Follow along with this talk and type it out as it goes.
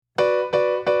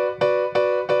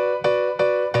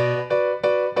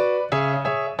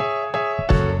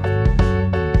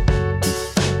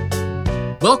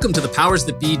Welcome to the Powers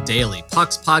That Be Daily,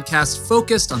 Puck's podcast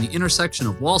focused on the intersection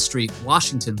of Wall Street,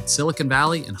 Washington, Silicon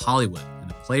Valley, and Hollywood, and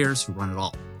the players who run it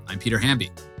all. I'm Peter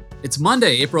Hamby. It's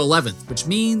Monday, April 11th, which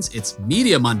means it's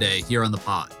Media Monday here on the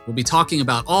pod. We'll be talking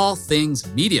about all things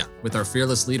media with our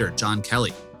fearless leader, John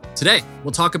Kelly. Today,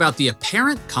 we'll talk about the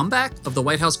apparent comeback of the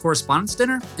White House Correspondents'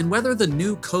 Dinner and whether the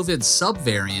new COVID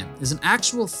subvariant is an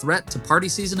actual threat to party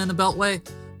season in the Beltway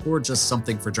or just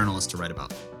something for journalists to write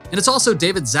about. And it's also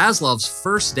David Zaslav's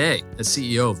first day as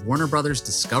CEO of Warner Brothers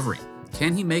Discovery.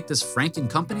 Can he make this Franken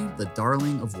company the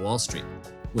darling of Wall Street?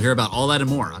 We'll hear about all that and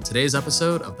more on today's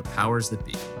episode of The Powers That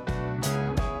Be.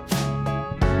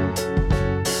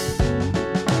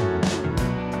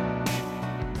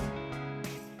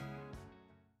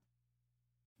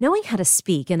 Knowing how to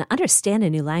speak and understand a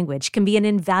new language can be an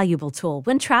invaluable tool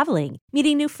when traveling,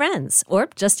 meeting new friends, or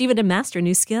just even to master a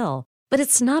new skill. But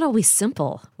it's not always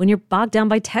simple when you're bogged down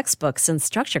by textbooks and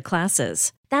structure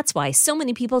classes. That's why so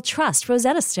many people trust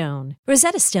Rosetta Stone.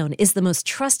 Rosetta Stone is the most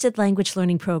trusted language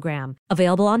learning program,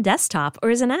 available on desktop or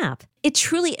as an app. It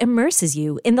truly immerses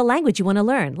you in the language you want to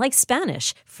learn, like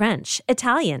Spanish, French,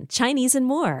 Italian, Chinese, and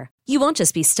more. You won't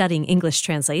just be studying English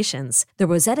translations. The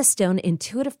Rosetta Stone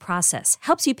intuitive process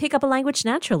helps you pick up a language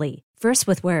naturally, first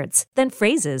with words, then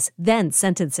phrases, then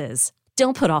sentences.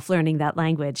 Don't put off learning that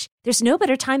language. There's no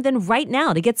better time than right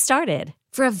now to get started.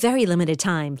 For a very limited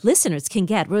time, listeners can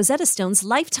get Rosetta Stone's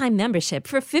lifetime membership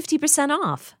for 50%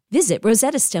 off. Visit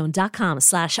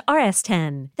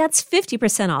rosettastone.com/rs10. That's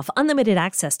 50% off unlimited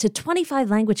access to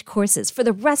 25 language courses for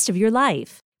the rest of your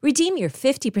life. Redeem your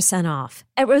 50% off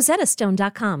at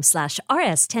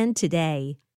rosettastone.com/rs10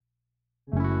 today.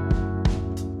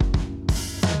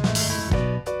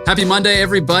 Happy Monday,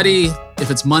 everybody. If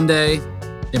it's Monday,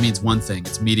 it means one thing.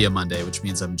 It's Media Monday, which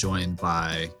means I'm joined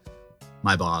by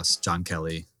my boss, John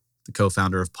Kelly, the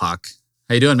co-founder of Puck.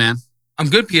 How you doing, man? I'm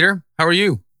good, Peter. How are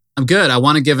you? I'm good. I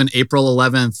want to give an April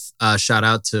 11th shout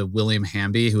out to William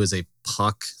Hamby, who is a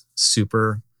Puck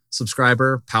super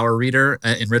subscriber, power reader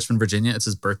in Richmond, Virginia. It's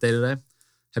his birthday today.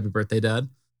 Happy birthday, Dad.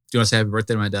 Do you want to say happy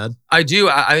birthday to my dad? I do.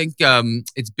 I think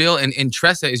it's Bill and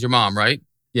Tressa is your mom, right?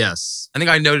 Yes. I think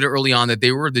I noted early on that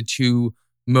they were the two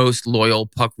most loyal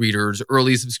Puck readers,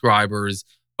 early subscribers,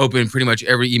 open pretty much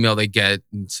every email they get.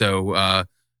 And so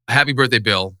happy birthday,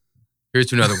 Bill. Here's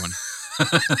to another one.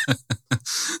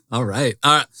 All right.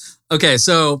 Okay,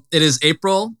 so it is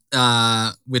April,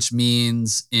 which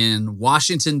means in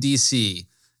Washington, D.C.,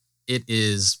 it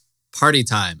is party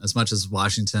time. As much as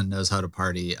Washington knows how to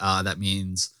party, that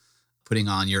means putting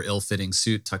on your ill-fitting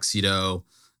suit, tuxedo,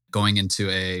 going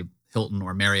into a Hilton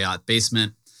or Marriott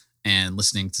basement and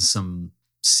listening to some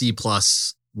C+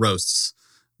 roasts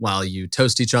while you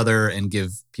toast each other and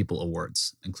give people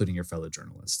awards, including your fellow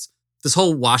journalists. This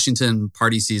whole Washington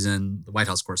party season, the White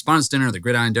House Correspondents' Dinner, the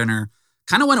Gridiron Dinner,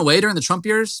 kind of went away during the Trump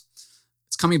years.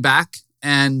 It's coming back,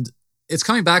 and it's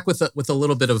coming back with a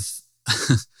little bit of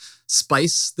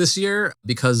spice this year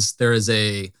because there is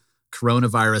a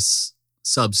coronavirus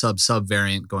sub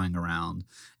variant going around.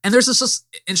 And there's this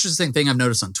interesting thing I've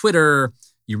noticed on Twitter.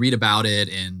 You read about it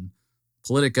in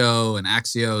Politico and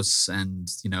Axios and,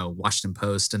 Washington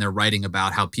Post, and they're writing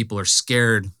about how people are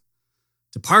scared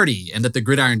to party and that the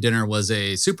Gridiron Dinner was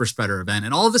a super spreader event.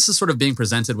 And all of this is sort of being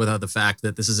presented without the fact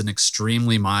that this is an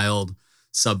extremely mild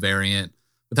subvariant,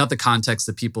 without the context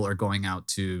that people are going out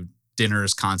to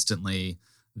dinners constantly,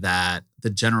 that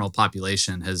the general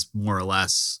population has more or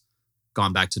less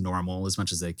gone back to normal as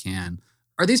much as they can.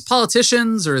 Are these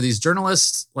politicians or these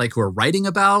journalists who are writing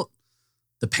about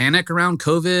the panic around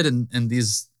COVID and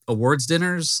these awards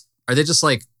dinners? Are they just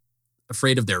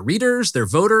afraid of their readers, their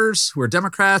voters who are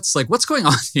Democrats? What's going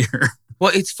on here?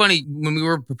 Well, it's funny. When we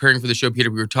were preparing for the show, Peter,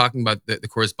 we were talking about the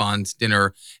Correspondents'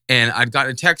 Dinner, and I'd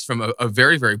gotten a text from a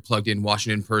very, very plugged-in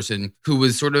Washington person who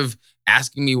was sort of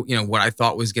asking me, what I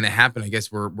thought was going to happen. I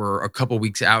guess we're a couple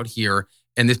weeks out here,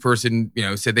 and this person,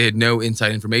 said they had no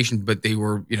inside information, but they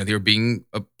were being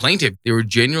plaintive. They were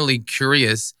genuinely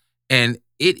curious, and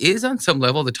it is on some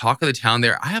level the talk of the town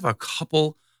there. I have a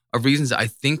couple of reasons I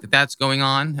think that that's going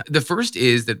on. The first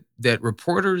is that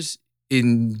reporters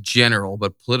in general,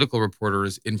 but political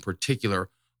reporters in particular,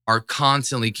 are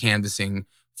constantly canvassing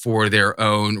for their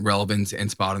own relevance and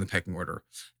spot on the pecking order.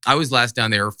 I was last down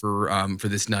there for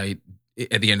this night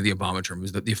at the end of the Obama term. It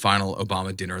was the final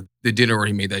Obama dinner. The dinner where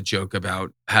he made that joke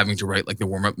about having to write the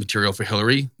warm-up material for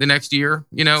Hillary the next year,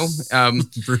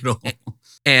 Brutal.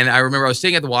 And I remember I was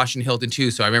staying at the Washington Hilton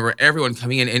too, so I remember everyone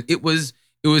coming in, and it was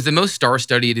the most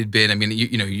star-studded it had been. I mean,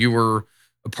 you were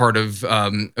a part of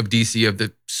DC of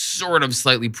the sort of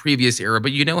slightly previous era,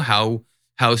 but you know how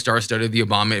how star-studded the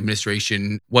Obama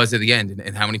administration was at the end,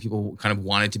 and how many people kind of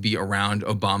wanted to be around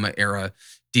Obama era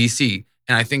DC.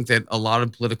 And I think that a lot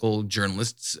of political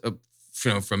journalists,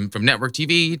 from network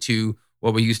TV to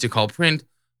what we used to call print,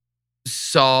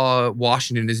 saw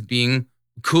Washington as being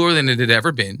cooler than it had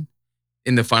ever been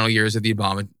in the final years of the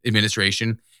Obama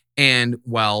administration. And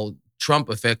while Trump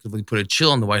effectively put a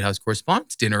chill on the White House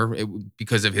Correspondents' Dinner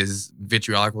because of his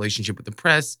vitriolic relationship with the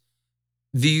press,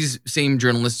 these same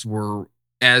journalists were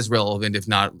as relevant, if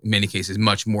not in many cases,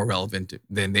 much more relevant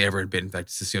than they ever had been. In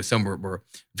fact, some were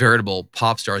veritable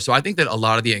pop stars. So I think that a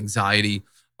lot of the anxiety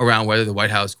around whether the White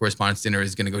House Correspondents' Dinner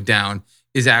is going to go down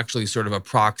is actually sort of a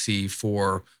proxy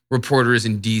for reporters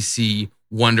in DC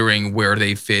wondering where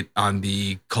they fit on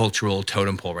the cultural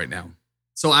totem pole right now.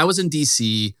 So I was in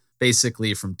DC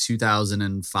basically from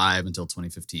 2005 until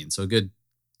 2015. So a good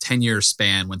 10-year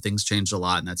span when things changed a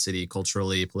lot in that city,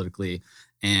 culturally, politically.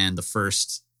 And the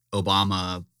first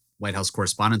Obama White House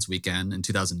Correspondents' Weekend in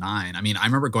 2009. I mean, I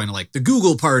remember going to like the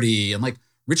Google party and like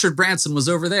Richard Branson was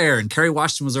over there and Kerry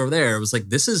Washington was over there. It was like,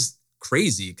 this is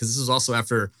crazy, because this was also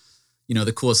after,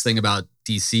 the coolest thing about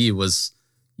DC was,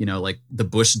 like the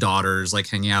Bush daughters like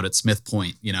hanging out at Smith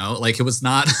Point, like it was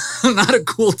not not a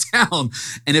cool town,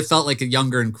 and it felt like a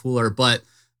younger and cooler. But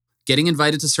getting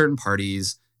invited to certain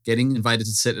parties, getting invited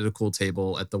to sit at a cool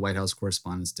table at the White House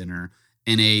Correspondents' Dinner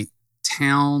in a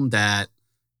town that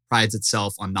prides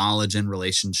itself on knowledge and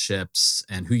relationships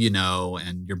and who you know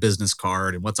and your business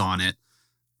card and what's on it,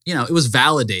 it was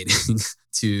validating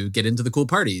to get into the cool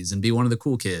parties and be one of the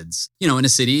cool kids, in a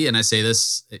city. And I say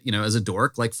this, as a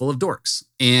dork, like full of dorks.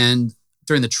 And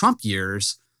during the Trump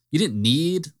years, you didn't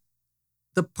need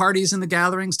the parties and the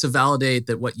gatherings to validate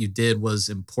that what you did was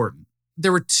important.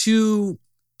 There were two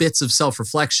bits of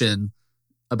self-reflection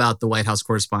about the White House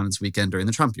Correspondents' Weekend during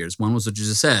the Trump years. One was what you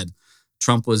just said.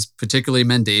 Trump was particularly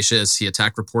mendacious. He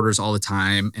attacked reporters all the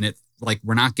time. And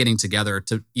we're not getting together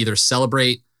to either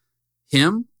celebrate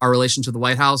him, our relation to the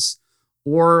White House,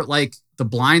 or like the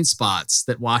blind spots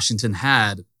that Washington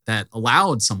had that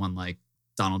allowed someone like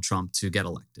Donald Trump to get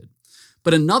elected.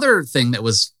 But another thing that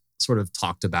was sort of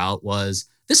talked about was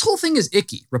this whole thing is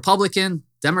icky. Republican,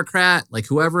 Democrat, like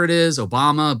whoever it is,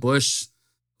 Obama, Bush,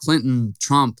 Clinton,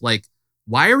 Trump, like,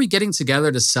 why are we getting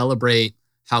together to celebrate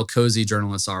how cozy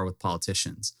journalists are with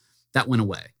politicians? That went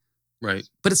away. Right.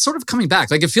 But it's sort of coming back.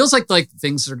 Like, it feels like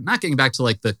things are not getting back to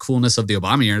like the coolness of the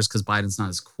Obama years, because Biden's not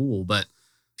as cool, but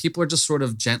people are just sort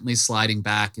of gently sliding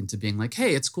back into being like,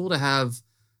 hey, it's cool to have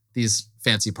these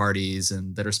fancy parties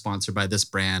and that are sponsored by this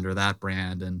brand or that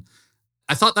brand. And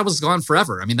I thought that was gone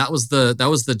forever. I mean, that was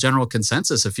the general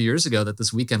consensus a few years ago, that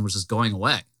this weekend was just going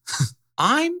away.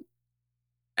 I'm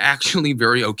actually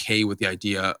very okay with the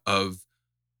idea of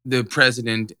the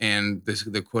president and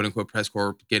the quote unquote press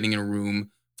corps getting in a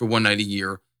room for one night a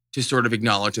year to sort of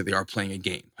acknowledge that they are playing a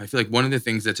game. I feel like one of the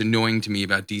things that's annoying to me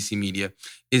about DC media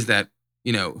is that,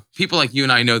 people like you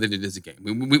and I know that it is a game.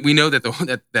 We know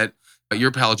that that your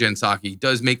pal Jen Psaki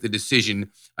does make the decision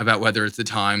about whether it's the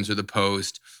Times or the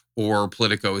Post or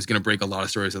Politico is going to break a lot of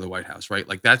stories of the White House, right?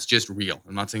 Like, that's just real.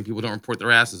 I'm not saying people don't report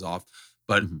their asses off,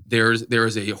 but there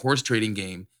is a horse trading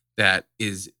game that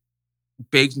is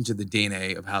baked into the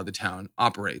DNA of how the town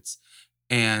operates.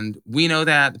 And we know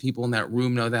that, the people in that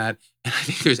room know that. And I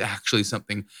think there's actually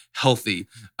something healthy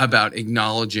about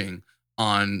acknowledging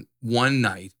on one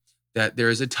night that there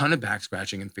is a ton of back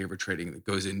scratching and favor trading that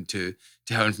goes into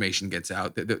how information gets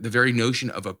out. The very notion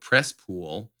of a press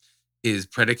pool is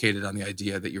predicated on the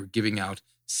idea that you're giving out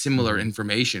similar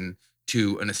information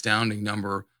to an astounding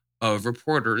number of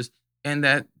reporters, and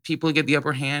that people get the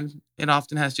upper hand. It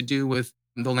often has to do with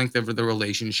the length of the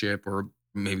relationship, or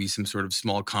maybe some sort of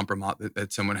small compromise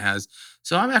that someone has.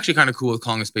 So I'm actually kind of cool with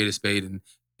calling a spade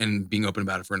and being open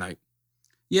about it for a night.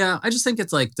 Yeah, I just think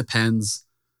it's like depends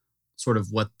sort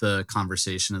of what the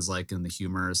conversation is like and the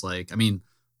humor is like. I mean,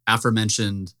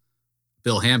 aforementioned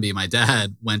Bill Hamby, my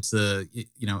dad, went to,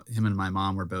 him and my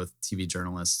mom were both TV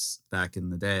journalists back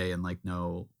in the day and like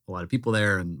know a lot of people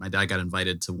there. And my dad got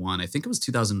invited to one, I think it was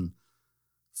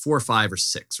 2004, 5, or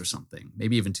 6 or something,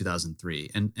 maybe even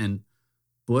 2003. And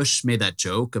Bush made that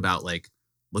joke about like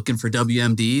looking for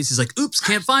WMDs. He's like, oops,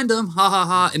 can't find them. Ha ha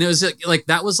ha. And it was like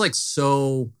that was like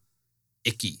so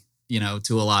icky,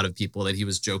 to a lot of people, that he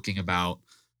was joking about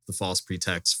the false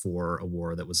pretext for a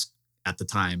war that was at the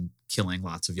time killing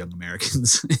lots of young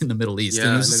Americans in the Middle East. Yeah,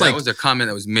 and it was just that was a comment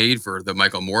that was made for the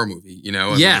Michael Moore movie,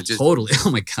 totally.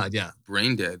 Oh my God, yeah.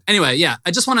 Brain dead. Anyway, yeah,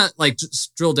 I just want to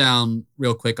just drill down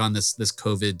real quick on this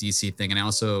COVID DC thing. And I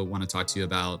also want to talk to you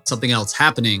about something else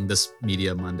happening this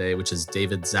Media Monday, which is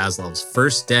David Zaslav's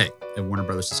first day at Warner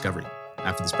Brothers Discovery,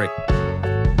 after this break.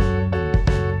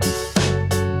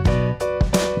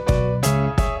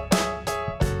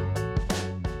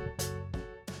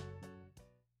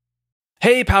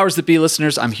 Hey, Powers That Be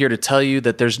listeners, I'm here to tell you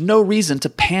that there's no reason to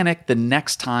panic the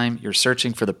next time you're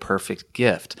searching for the perfect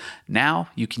gift. Now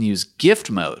you can use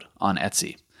gift mode on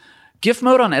Etsy. Gift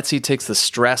mode on Etsy takes the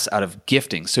stress out of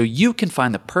gifting so you can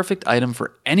find the perfect item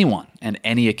for anyone and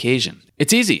any occasion.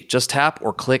 It's easy. Just tap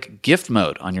or click gift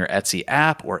mode on your Etsy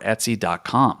app or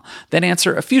Etsy.com. Then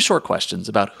answer a few short questions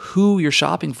about who you're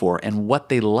shopping for and what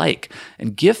they like.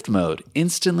 And gift mode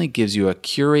instantly gives you a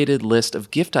curated list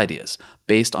of gift ideas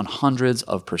based on hundreds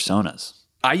of personas.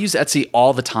 I use Etsy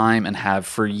all the time and have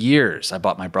for years. I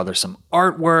bought my brother some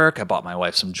artwork. I bought my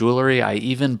wife some jewelry. I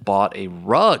even bought a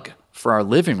rug for our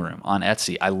living room on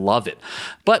Etsy. I love it.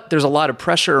 But there's a lot of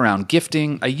pressure around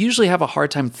gifting. I usually have a hard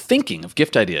time thinking of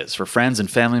gift ideas for friends and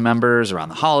family members around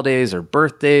the holidays or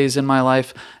birthdays in my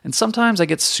life. And sometimes I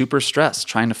get super stressed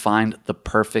trying to find the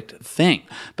perfect thing.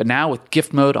 But now with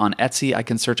gift mode on Etsy, I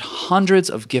can search hundreds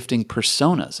of gifting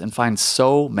personas and find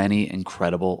so many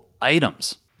incredible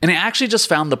items. And I actually just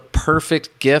found the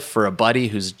perfect gift for a buddy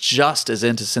who's just as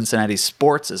into Cincinnati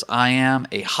sports as I am,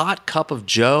 a hot cup of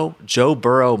Joe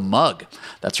Burrow mug.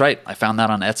 That's right, I found that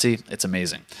on Etsy. It's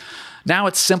amazing. Now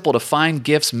it's simple to find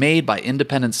gifts made by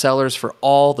independent sellers for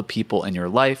all the people in your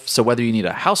life. So whether you need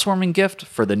a housewarming gift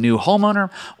for the new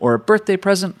homeowner or a birthday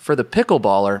present for the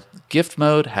pickleballer, Gift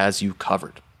Mode has you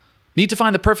covered. Need to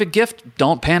find the perfect gift?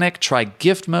 Don't panic. Try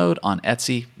Gift Mode on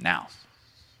Etsy now.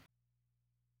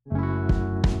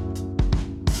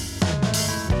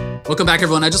 Welcome back,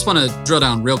 everyone. I just want to drill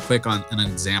down real quick on an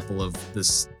example of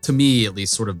this, to me at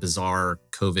least, sort of bizarre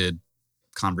COVID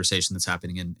conversation that's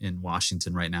happening in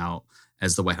Washington right now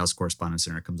as the White House Correspondents'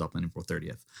 Dinner comes up on April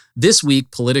 30th. This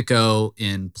week, Politico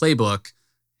in Playbook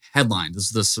headlined,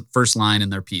 this is the first line in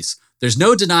their piece, "There's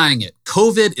no denying it.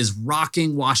 COVID is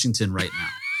rocking Washington right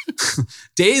now."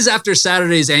 Days after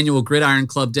Saturday's annual Gridiron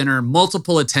Club dinner,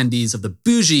 multiple attendees of the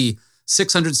bougie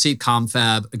 600-seat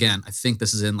confab. Again, I think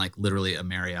this is in like literally a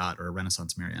Marriott or a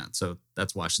Renaissance Marriott. So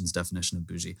that's Washington's definition of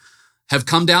bougie. Have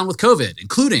come down with COVID,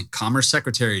 including Commerce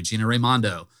Secretary Gina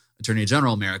Raimondo, Attorney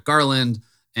General Merrick Garland,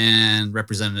 and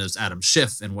Representatives Adam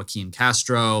Schiff and Joaquin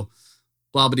Castro,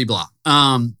 blah, blah,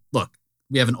 blah. Look,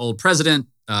 we have an old president.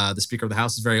 The Speaker of the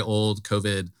House is very old.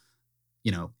 COVID,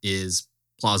 is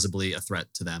plausibly a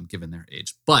threat to them given their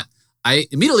age. But I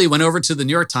immediately went over to the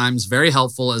New York Times, very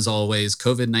helpful as always,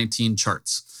 COVID-19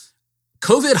 charts.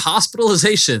 COVID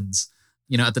hospitalizations,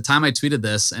 at the time I tweeted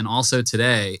this and also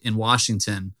today in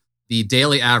Washington, the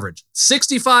daily average,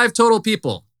 65 total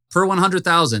people per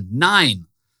 100,000, 9,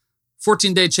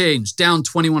 14-day change, down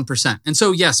 21%. And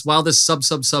so yes, while this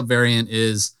sub variant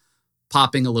is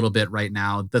popping a little bit right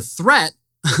now, the threat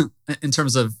in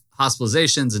terms of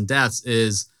hospitalizations and deaths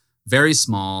is very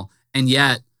small. And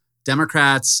yet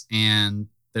Democrats and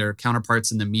their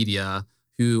counterparts in the media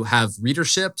who have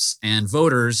readerships and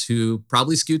voters who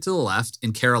probably skew to the left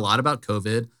and care a lot about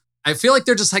COVID, I feel like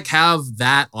they're just like have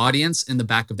that audience in the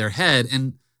back of their head.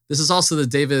 And this is also the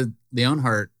David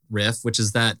Leonhardt riff, which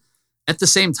is that at the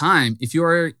same time, if you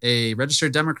are a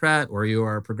registered Democrat or you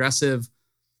are a progressive,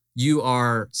 you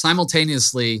are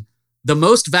simultaneously the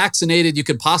most vaccinated you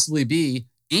could possibly be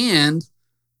and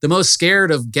the most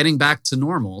scared of getting back to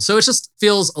normal. So it just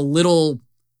feels a little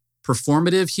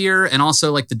performative here. And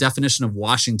also like the definition of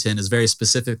Washington is very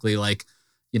specifically like,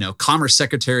 Commerce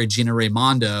Secretary Gina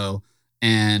Raimondo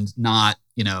and not,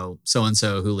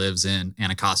 so-and-so who lives in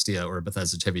Anacostia or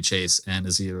Bethesda Chevy Chase and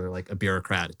is either like a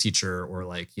bureaucrat, a teacher, or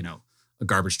like, a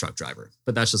garbage truck driver.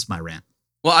 But that's just my rant.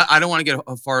 Well, I don't want to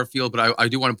get far afield, but I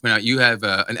do want to point out you have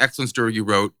an excellent story you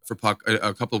wrote for Puck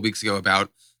a couple of weeks ago about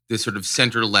this sort of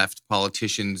center-left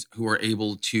politicians who are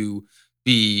able to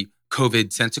be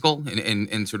COVID sensical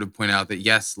and sort of point out that,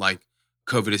 yes, like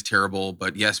COVID is terrible,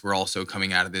 but yes, we're also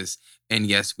coming out of this. And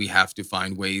yes, we have to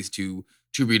find ways to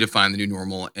redefine the new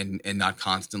normal and not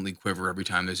constantly quiver every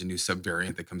time there's a new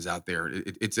subvariant that comes out there.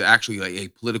 It's actually like a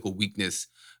political weakness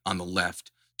on the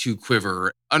left to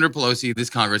quiver. Under Pelosi, this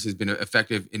Congress has been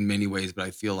effective in many ways, but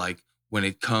I feel like when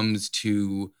it comes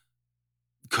to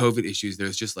COVID issues,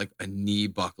 there's just like a knee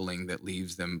buckling that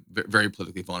leaves them very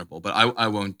politically vulnerable. But I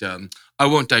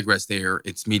won't digress there.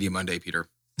 It's Media Monday, Peter.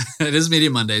 It is Media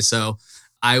Monday. So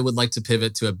I would like to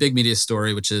pivot to a big media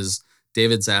story, which is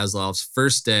David Zaslav's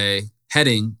first day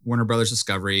heading Warner Brothers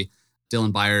Discovery.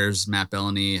 Dylan Byers, Matt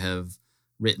Bellany have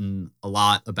written a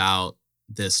lot about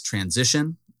this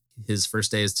transition. His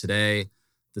first day is today.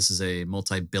 This is a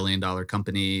multi-billion-dollar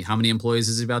company. How many employees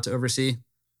is he about to oversee?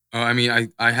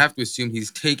 I have to assume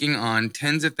he's taking on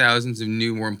tens of thousands of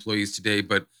more employees today,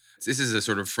 but this is a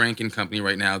sort of Franken company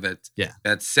right now that's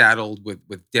saddled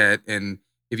with debt. And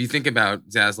if you think about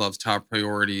Zaslav's top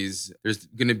priorities, there's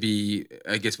going to be,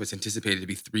 I guess, what's anticipated to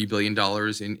be $3 billion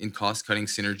in cost-cutting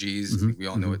synergies. I think we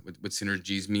all know what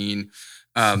synergies mean.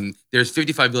 There's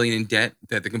 $55 billion in debt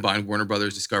that the combined Warner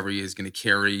Brothers Discovery is going to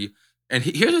carry. And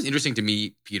here's what's interesting to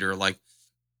me, Peter. Like,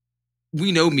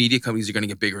 we know media companies are going to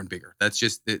get bigger and bigger. That's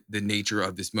just the nature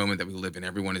of this moment that we live in.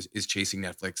 Everyone is chasing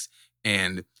Netflix,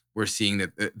 and we're seeing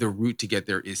that the route to get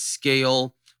there is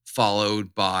scale,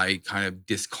 followed by kind of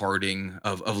discarding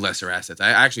of lesser assets. I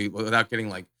actually, without getting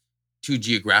like too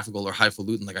geographical or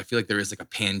highfalutin, like I feel like there is like a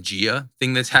Pangea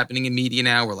thing that's happening in media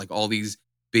now, where like all these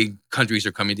big countries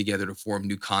are coming together to form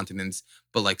new continents,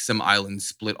 but like some islands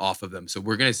split off of them. So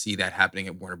we're going to see that happening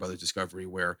at Warner Brothers Discovery,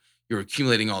 where you're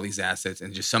accumulating all these assets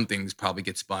and just some things probably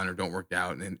get spun or don't work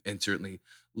out. And certainly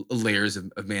layers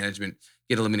of management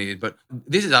get eliminated. But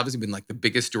this has obviously been like the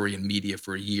biggest story in media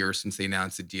for a year since they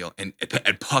announced the deal. And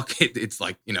at Puck, it's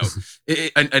like, you know,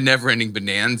 a never-ending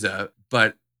bonanza.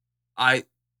 But I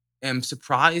am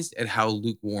surprised at how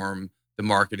lukewarm the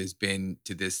market has been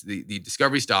to this. The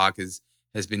Discovery stock has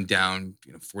been down,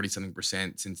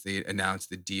 40-something% since they announced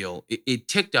the deal. It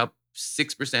ticked up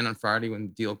 6% on Friday when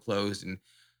the deal closed, and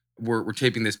we're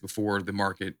taping this before the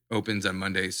market opens on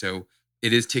Monday, so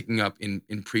it is ticking up in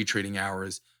pre-trading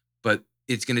hours. But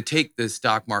it's going to take the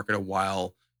stock market a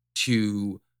while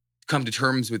to come to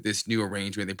terms with this new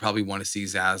arrangement. They probably want to see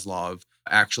Zaslav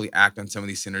actually act on some of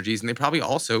these synergies, and they probably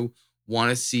also want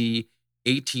to see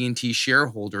AT&T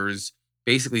shareholders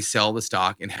basically sell the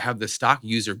stock and have the stock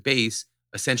user base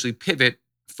essentially pivot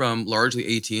from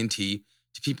largely AT&T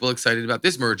to people excited about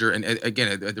this merger. And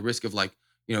again, at the risk of like,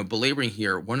 belaboring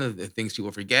here, one of the things people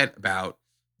forget about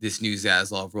this new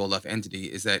Zaslav rolled up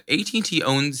entity is that AT&T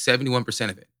owns 71%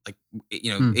 of it. Like,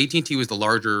 AT&T was the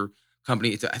larger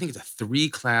company. I think it's a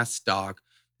 3-class stock.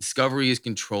 Discovery is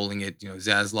controlling it.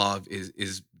 Zaslav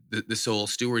is the sole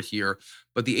steward here.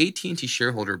 But the AT&T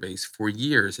shareholder base for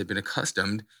years had been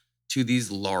accustomed to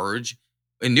these large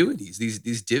annuities,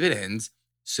 these dividends.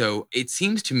 So it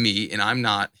seems to me, and I'm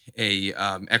not a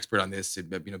expert on this,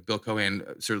 Bill Cohen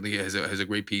certainly has a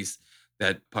great piece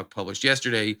that Puck published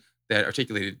yesterday that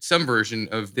articulated some version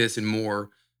of this and more.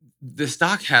 The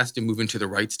stock has to move into the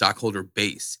right stockholder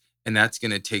base, and that's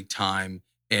going to take time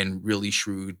and really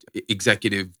shrewd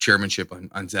executive chairmanship on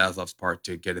Zaslav's part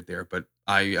to get it there. But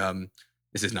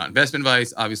this is not investment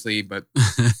advice, obviously, but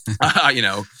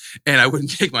and I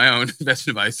wouldn't take my own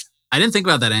investment advice. I didn't think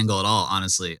about that angle at all,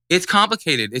 honestly. It's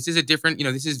complicated. This is a different,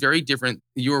 this is very different.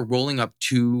 You're rolling up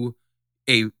to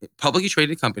a publicly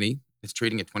traded company. It's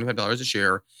trading at $25 a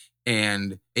share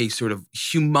and a sort of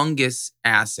humongous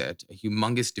asset, a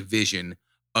humongous division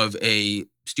of a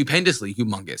stupendously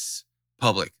humongous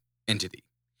public entity.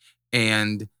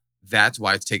 And that's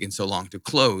why it's taken so long to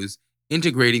close.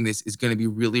 Integrating this is going to be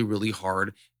really, really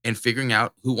hard, and figuring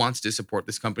out who wants to support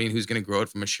this company and who's going to grow it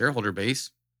from a shareholder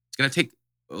base, it's going to take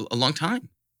a long time.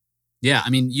 Yeah, I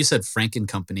mean, you said Franken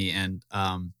Company, and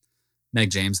Meg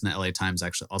James in the LA Times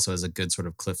actually also has a good sort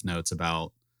of cliff notes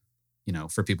about,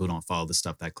 for people who don't follow this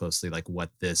stuff that closely, like what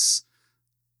this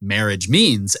marriage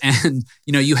means. And,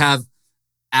 you have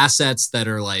assets that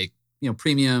are like,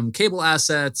 premium cable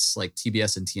assets like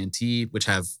TBS and TNT, which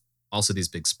have also these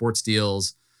big sports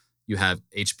deals. You have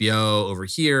HBO over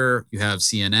here. You have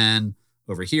CNN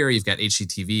over here. You've got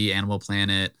HGTV, Animal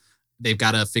Planet. They've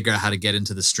got to figure out how to get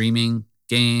into the streaming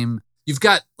game. You've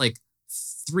got like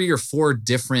 3 or 4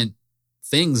 different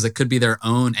things that could be their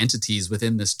own entities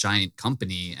within this giant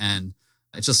company. And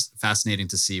it's just fascinating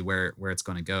to see where it's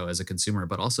going to go as a consumer,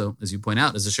 but also, as you point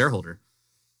out, as a shareholder.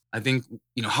 I think,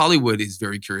 Hollywood is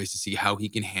very curious to see how he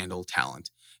can handle talent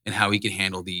and how he can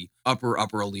handle the upper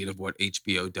elite of what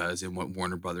HBO does and what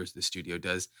Warner Brothers, the studio,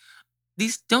 does.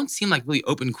 These don't seem like really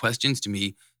open questions to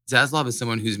me. Zaslav is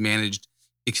someone who's managed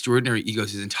extraordinary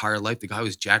egos his entire life. The guy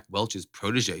was Jack Welch's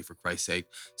protege, for Christ's sake.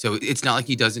 So it's not like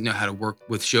he doesn't know how to work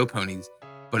with show ponies,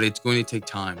 but it's going to take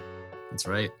time. That's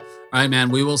right. All right, man.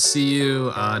 We will see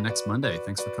you next Monday.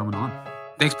 Thanks for coming on.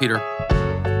 Thanks, Peter.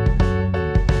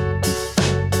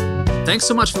 Thanks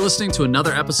so much for listening to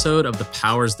another episode of The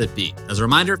Powers That Be. As a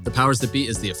reminder, The Powers That Be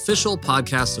is the official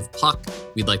podcast of Puck.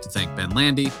 We'd like to thank Ben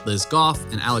Landy, Liz Goff,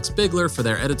 and Alex Bigler for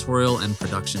their editorial and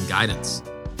production guidance.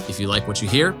 If you like what you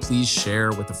hear, please share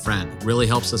with a friend. It really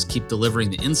helps us keep delivering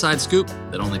the inside scoop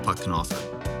that only Puck can offer.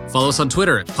 Follow us on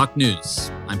Twitter at Puck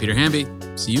News. I'm Peter Hamby.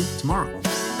 See you tomorrow.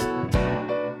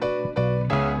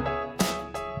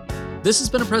 This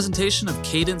has been a presentation of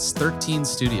Cadence 13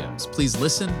 Studios. Please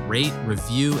listen, rate,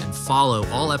 review, and follow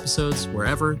all episodes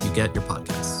wherever you get your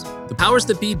podcasts. The Powers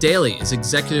That Be Daily is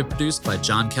executive produced by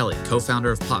John Kelly, co-founder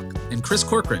of Puck, and Chris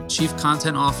Corcoran, chief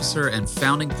content officer and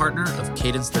founding partner of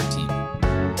Cadence 13.